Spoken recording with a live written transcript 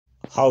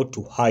How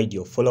to hide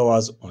your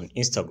followers on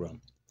Instagram.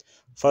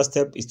 First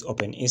step is to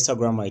open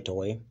Instagram right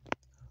away.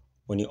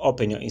 When you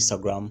open your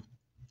Instagram,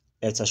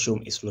 let's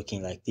assume it's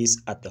looking like this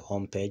at the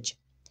home page.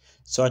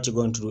 So what you're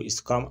going to do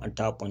is come and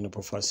tap on the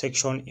profile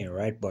section in the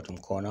right bottom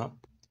corner.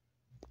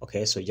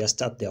 Okay, so just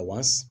tap there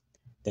once,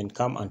 then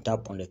come and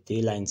tap on the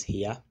three lines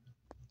here.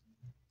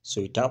 So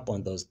you tap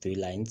on those three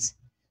lines.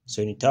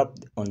 So when you tap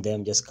on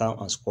them, just come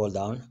and scroll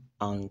down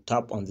and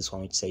tap on this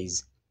one which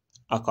says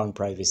account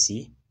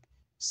privacy.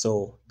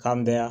 So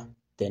come there,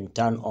 then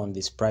turn on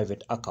this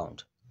private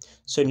account.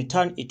 So when you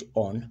turn it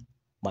on,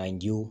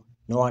 mind you,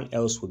 no one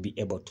else will be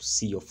able to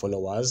see your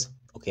followers,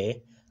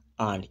 okay?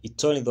 And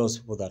it's only those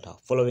people that are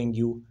following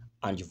you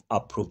and you've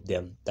approved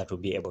them that will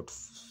be able to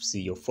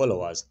see your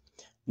followers.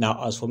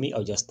 Now, as for me,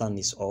 I'll just turn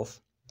this off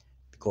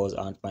because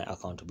I want my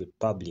account to be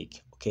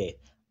public, okay?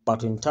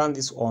 But when you turn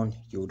this on,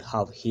 you would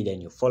have hidden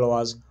your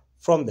followers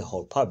from the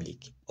whole public.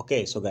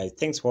 Okay, so guys,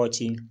 thanks for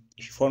watching.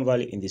 If you found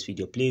value in this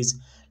video, please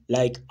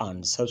like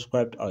and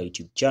subscribe to our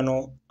YouTube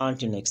channel.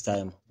 Until next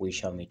time, we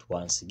shall meet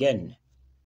once again.